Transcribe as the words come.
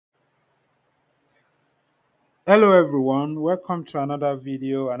Hello everyone, welcome to another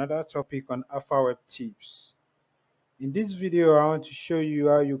video, another topic on Alpha Web Tips. In this video, I want to show you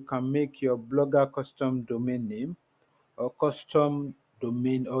how you can make your Blogger custom domain name or custom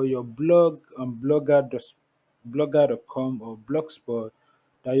domain or your blog on blogger.com or Blogspot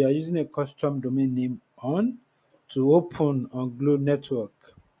that you are using a custom domain name on to open on GLO network.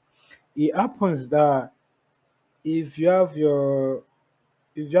 It happens that if you have your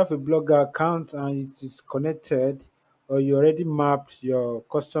if you have a Blogger account and it is connected or you already mapped your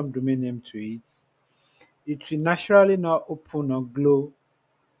custom domain name to it, it will naturally not open on GLO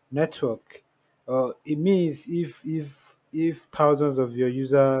network. It means if thousands of your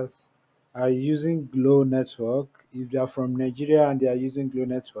users are using GLO network, if they are from Nigeria and they are using GLO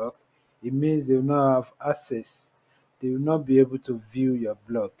network, it means they will not have access. They will not be able to view your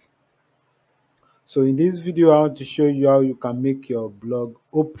blog. So in this video, I want to show you how you can make your blog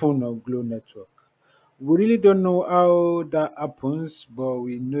open on GLO network. We really don't know how that happens, but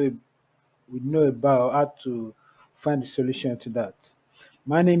we know about how to find the solution to that.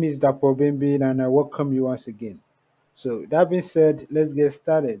 My name is Dapo Bimbi and I welcome you once again. So that being said, let's get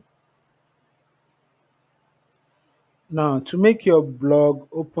started. Now, to make your blog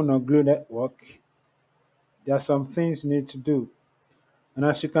open on GLO network, there are some things you need to do. And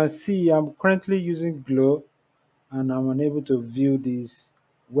as you can see, I'm currently using GLO and I'm unable to view this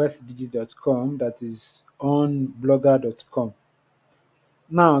westdigi.com that is on blogger.com.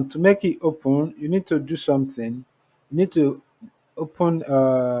 Now, to make it open, you need to do something. You need to open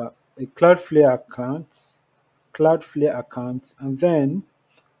a Cloudflare account, and then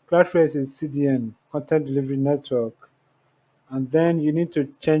Cloudflare is a CDN, content delivery network, and then you need to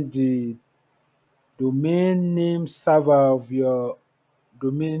change the domain name server of your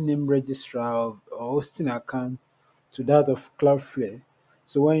domain name registrar or hosting account to that of Cloudflare.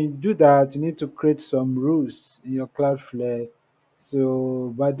 So when you do that, you need to create some rules in your Cloudflare.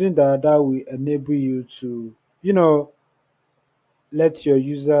 So by doing that, that will enable you to, let your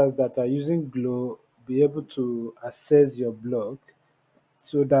users that are using GLO be able to access your blog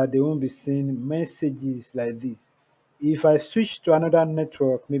so that they won't be seeing messages like this. If I switch to another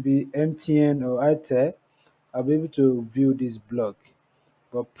network, maybe MTN or ITEL, I'll be able to view this blog.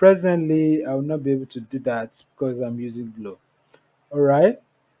 But presently, I will not be able to do that because I'm using GLO. All right.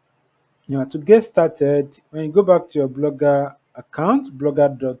 Now, to get started, when you go back to your Blogger account,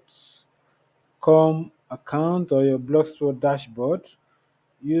 blogger.com account or your Blogspot dashboard,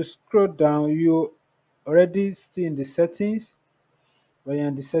 you scroll down. You already see in the settings. When you're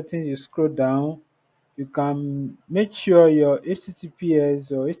in the settings, you scroll down. You can make sure your HTTPS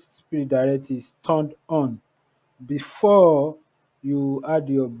or HTTP redirect is turned on before you add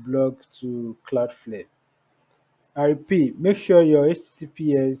your blog to Cloudflare. I repeat, make sure your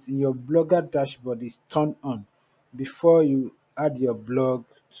HTTPS in your Blogger dashboard is turned on before you add your blog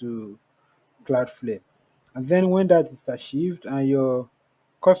to Cloudflare. And then when that is achieved and your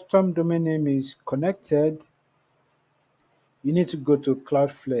custom domain name is connected, you need to go to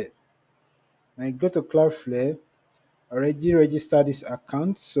Cloudflare. When you go to Cloudflare, already registered this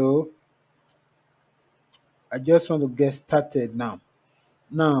account, so I just want to get started now.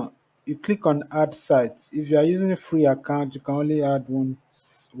 Now, you click on add site. If you are using a free account, you can only add one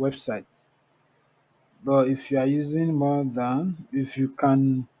website. But if you are using more than, if you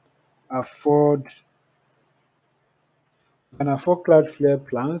afford, afford Cloudflare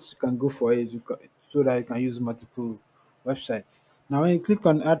plans, you can go for it so that you can use multiple websites. Now, when you click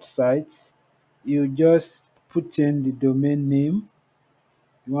on add sites, you just put in the domain name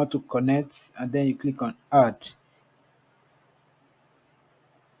you want to connect, and then you click on add.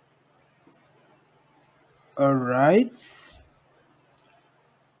 All right.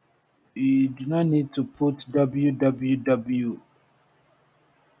 You do not need to put www.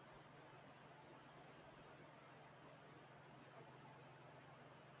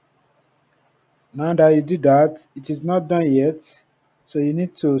 Now that you do that, it is not done yet. So you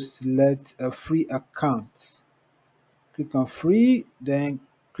need to select a free account. Click on free, then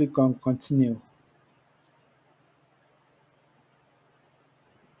click on continue.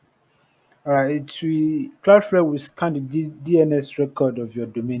 Alright, Cloudflare will scan the DNS record of your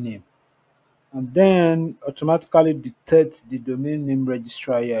domain name and then automatically detect the domain name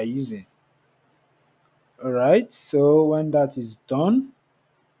registrar you are using. Alright, so when that is done,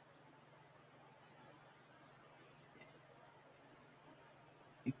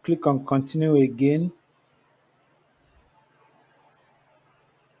 you click on continue again,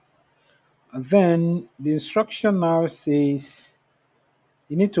 and then the instruction now says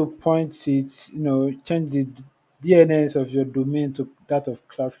you need to point it, change the DNS of your domain to that of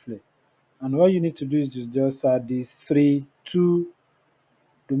Cloudflare. And what you need to do is to just add these two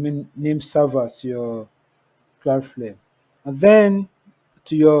domain name servers to your Cloudflare, and then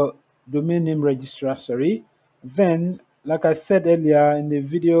to your domain name registrar. Sorry. Then, like I said earlier in the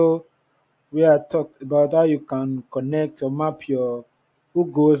video where I talked about how you can connect or map your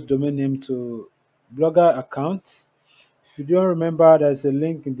Google's domain name to Blogger accounts. If you don't remember, there's a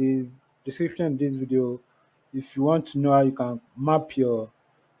link in the description of this video. If you want to know how you can map your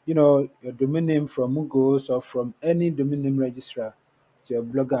domain name from Google's or from any domain name registrar to your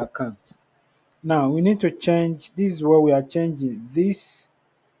Blogger account. Now we need to change. This is what we are changing. This,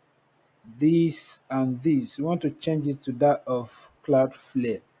 and this. We want to change it to that of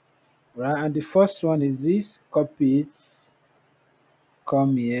Cloudflare, right? And the first one is this. Copy it.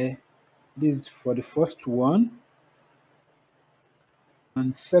 Come here. This is for the first one.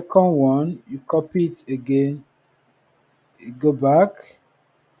 And second one, you copy it again. You go back,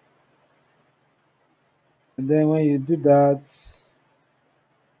 and then when you do that,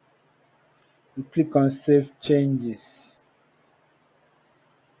 you click on Save Changes.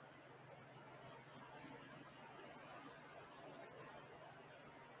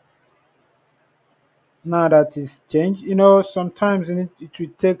 Now that is changed, sometimes it will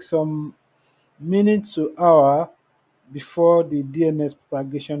take some minutes to hour before the DNS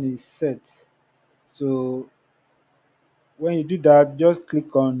propagation is set. So when you do that, just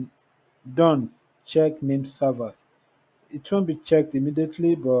click on Done, check name servers. It won't be checked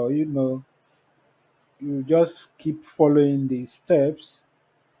immediately, but you just keep following the steps,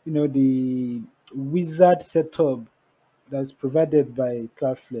 the wizard setup that's provided by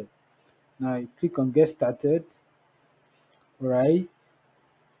Cloudflare. Now you click on Get Started, right?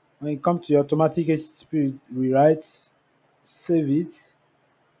 When you come to your automatic HTTP rewrite, save it.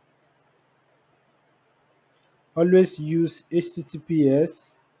 Always use HTTPS.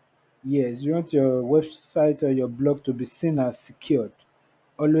 Yes, you want your website or your blog to be seen as secured.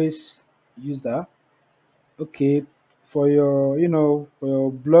 Always use that. Okay, for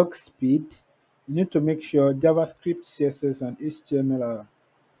your blog speed, you need to make sure JavaScript, CSS, and HTML are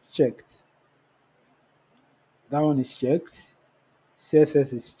checked. That one is checked.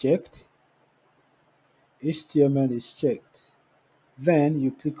 CSS is checked. HTML is checked. Then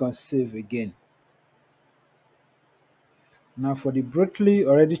you click on Save again. Now for the brutally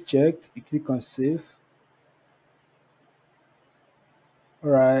already checked, you click on Save.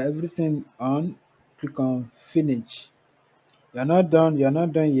 Alright, everything on. Click on Finish. You're not done. You're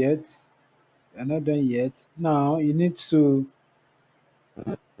not done yet. You're not done yet. Now you need to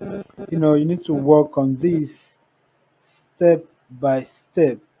work on this step by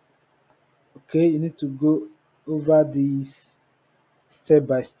step. Okay, you need to go over these step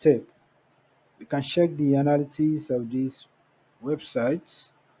by step. You can check the analytics of these websites.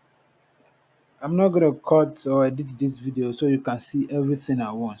 I'm not going to cut or edit this video so you can see everything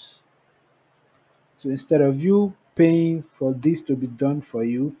at once. So instead of you paying for this to be done for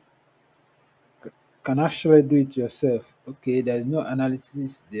you, you can actually do it yourself. Okay, there's no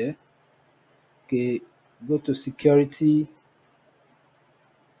analysis there. Okay, go to security.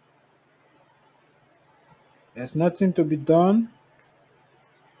 There's nothing to be done.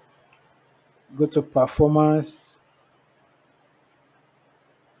 Go to performance.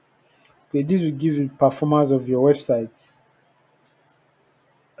 Okay, this will give you performance of your website.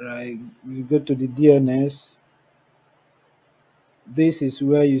 Right, you go to the DNS. This is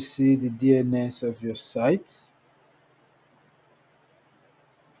where you see the DNS of your site.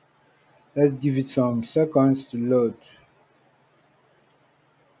 Let's give it some seconds to load.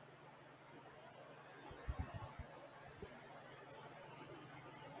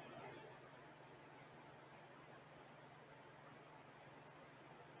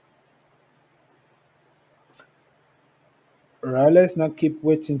 Alright, let's not keep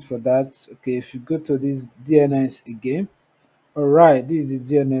waiting for that. Okay, if you go to this DNS again, alright, this is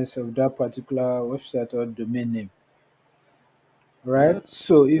the DNS of that particular website or domain name. Right,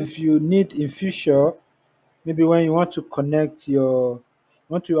 so if you need in future, maybe when you want to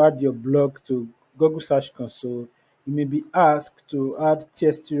add your blog to Google Search Console, you may be asked to add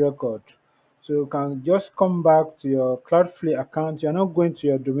TST record. So you can just come back to your Cloudflare account. You're not going to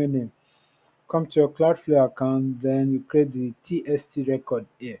your domain name. Come to your Cloudflare account, then you create the TST record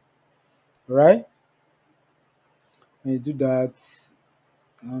here. Right? When you do that,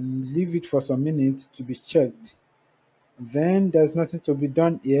 leave it for some minutes to be checked. Then there's nothing to be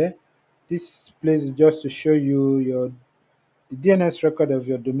done here. This place is just to show you the DNS record of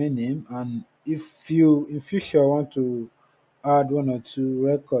your domain name, and if you in future want to add one or two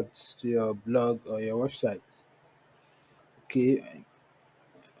records to your blog or your website. Okay,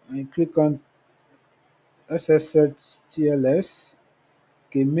 and click on SSL TLS.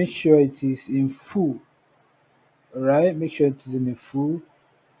 Okay, make sure it is in full. Alright, make sure it is in full.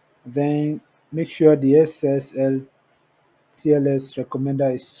 Then make sure the SSL TLS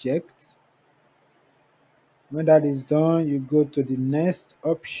recommender is checked. When that is done, you go to the next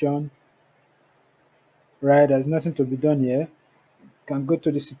option. Right, there's nothing to be done here. You can go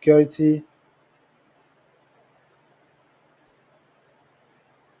to the security.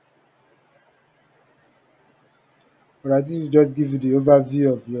 Right, this will just give you the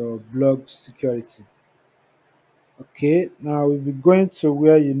overview of your blog security. Okay, now we'll be going to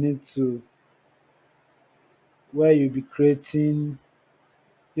where you'll be creating,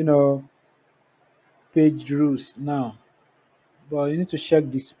 you know, page rules now. But you need to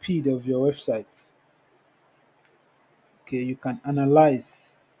check the speed of your website. Okay, you can analyze.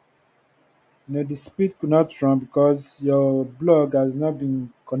 The speed could not run because your blog has not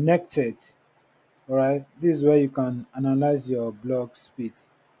been connected. All right, this is where you can analyze your blog speed.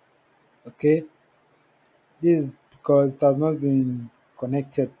 Okay, this is because it has not been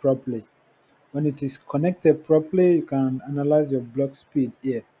connected properly. When it is connected properly, you can analyze your blog speed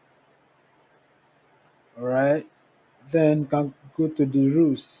here. All right, then you can go to the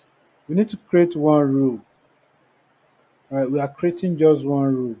rules. We need to create one rule. All right, we are creating just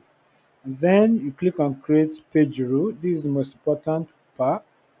one rule. And then you click on create page rule. This is the most important part.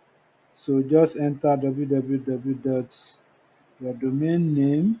 So just enter www dot your domain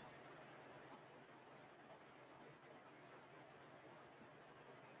name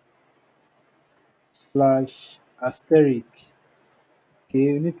slash asterisk. Okay,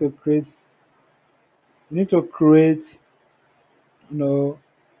 you need to create, you know,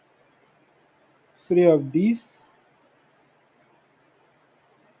 three of these.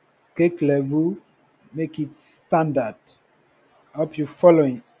 Cake level, make it standard. I hope you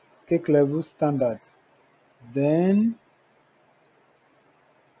following. Cake level standard. Then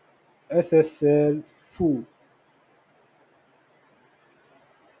SSL full.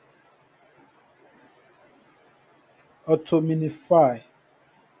 Auto minify.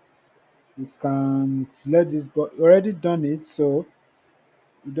 You can select this, but you already done it, so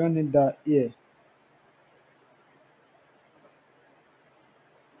you don't need that here.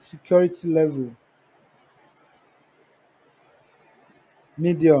 Security level,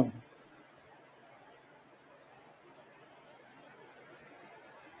 medium.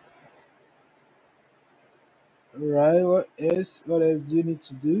 Right, what else? What else do you need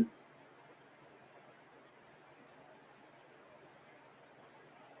to do?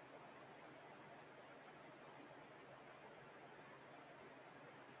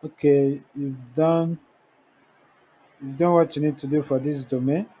 Okay, you've done what you need to do for this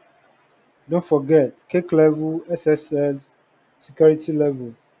domain. Don't forget cake level, SSL, security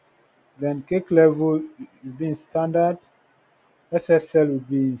level. Then cake level will be in standard, SSL will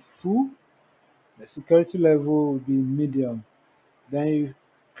be in full, the security level will be in medium. Then you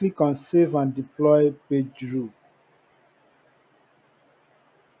click on save and deploy page rule.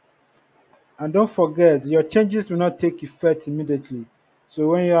 And don't forget, your changes will not take effect immediately. So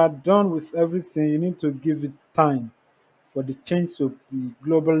when you are done with everything, you need to give it time for the change to be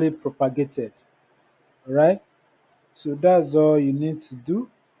globally propagated. Alright? So that's all you need to do.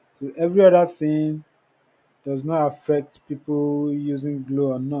 So every other thing does not affect people using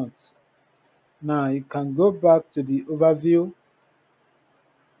GLO or not. Now you can go back to the overview.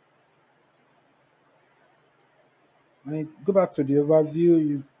 When you go back to the overview,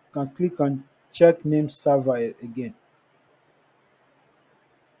 you can click on check name server again.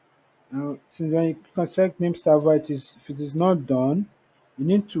 Now, since when you click on check name server, if it is not done, you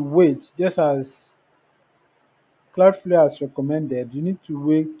need to wait. Just as Cloudflare has recommended, you need to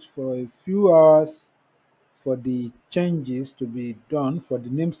wait for a few hours for the changes to be done, for the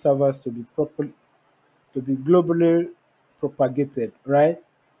name servers to be globally propagated, right?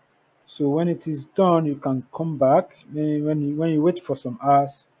 So when it is done, you can come back. When you wait for some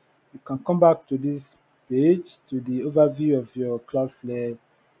hours, you can come back to this page, to the overview of your Cloudflare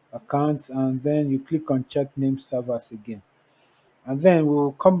account, and then you click on check name servers again. And then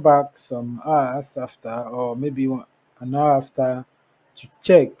we'll come back some hours after, or maybe an hour after, to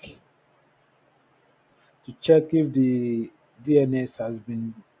check if the DNS has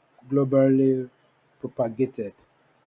been globally propagated.